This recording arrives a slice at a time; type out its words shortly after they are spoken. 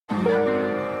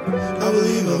I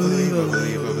believe, I believe, I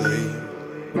believe, I believe.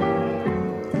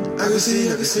 I can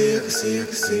see, I can see, I can see, I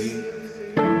can see.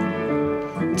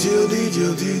 G.O.D.,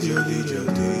 G.O.D., G.O.D.,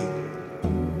 G.O.D.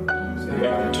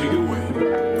 Take it away.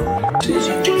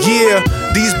 Yeah,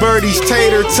 these birdies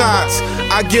tater tots.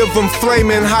 I give them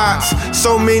flaming hots.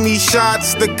 So many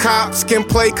shots, the cops can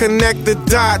play connect the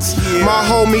dots. My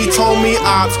homie told me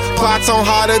ops, plots on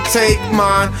how to take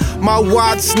mine. My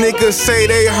Watts niggas say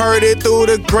they heard it through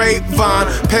the grapevine.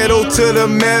 Pedal to the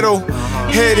metal,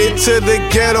 headed to the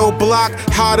ghetto block,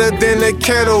 hotter than a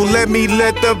kettle. Let me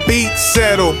let the beat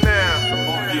settle.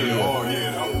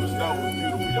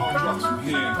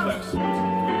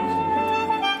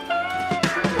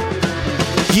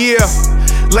 Yeah,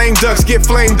 lame ducks get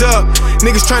flamed up.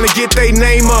 Niggas tryna get they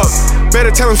name up. Better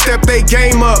tell them step they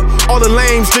game up. All the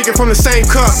lames drinking from the same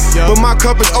cup, but my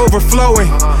cup is overflowing.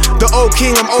 The old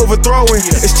king I'm overthrowing.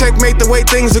 It's checkmate the way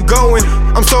things are going.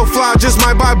 I'm so fly, just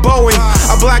might buy Boeing.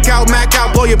 I black out, mac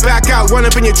out, blow your back out. Run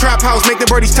up in your trap house, make the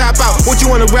birdies tap out. What you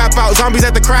wanna rap out? Zombies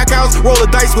at the crack house? Roll the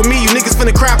dice with me, you niggas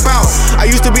finna crap out. I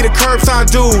used to be the curbside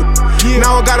dude,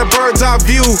 now I got a bird's eye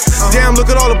view. Damn,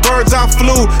 look at all the birds I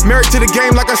flew. Married to the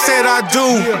game like I said I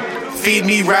do. Feed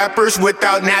me rappers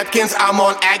without napkins, I'm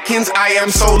on Atkins. I am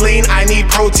so lean, I need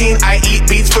protein. I eat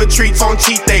beats for treats on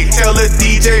cheat day. Tell a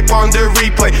DJ ponder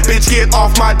replay. Bitch, get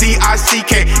off my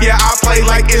D-I-C-K. Yeah, I play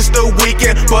like it's the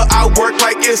weekend, but I work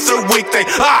like it's a weekday.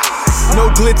 No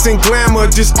glitz and glamour,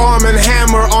 just arm and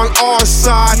hammer on our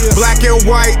side. Black and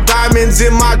white diamonds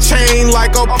in my chain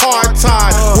like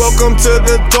apartheid. Welcome to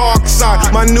the dark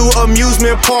side, my new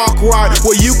amusement park ride,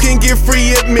 where you can get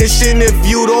free admission if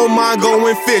you don't mind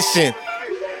going fishing.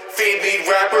 Feed me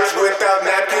rappers without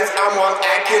napkins, I'm on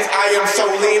Atkins. I am so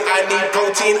lean, I need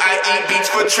protein. I eat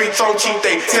beats for treats on cheat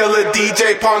day. Tell a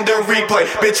DJ ponder replay.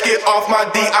 Bitch, get off my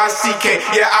D-I-C-K.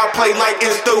 Yeah, I play like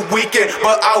it's the weekend,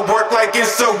 but I work like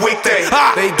it's a weekday.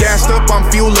 They gassed up, I'm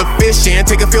fuel efficient.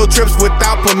 Taking field trips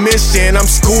without permission. I'm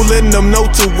schooling them, no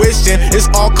tuition. It's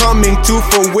all coming to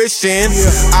fruition.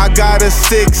 I got a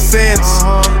sixth sense,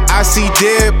 I see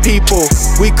dead people.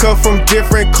 We cut from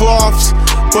different cloths,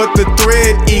 but the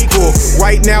thread equal.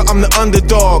 Right now I'm the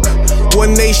underdog,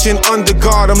 one nation under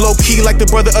God. I'm low-key like the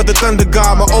brother of the thunder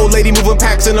god. My old lady moving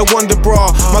packs in a wonder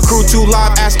bra. My crew too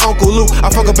live, ask Uncle Luke. I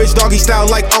fuck a bitch doggy style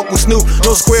like Uncle Snoop.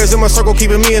 No squares in my circle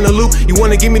keeping me in the loop. You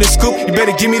wanna give me the scoop, you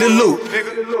better give me the loot.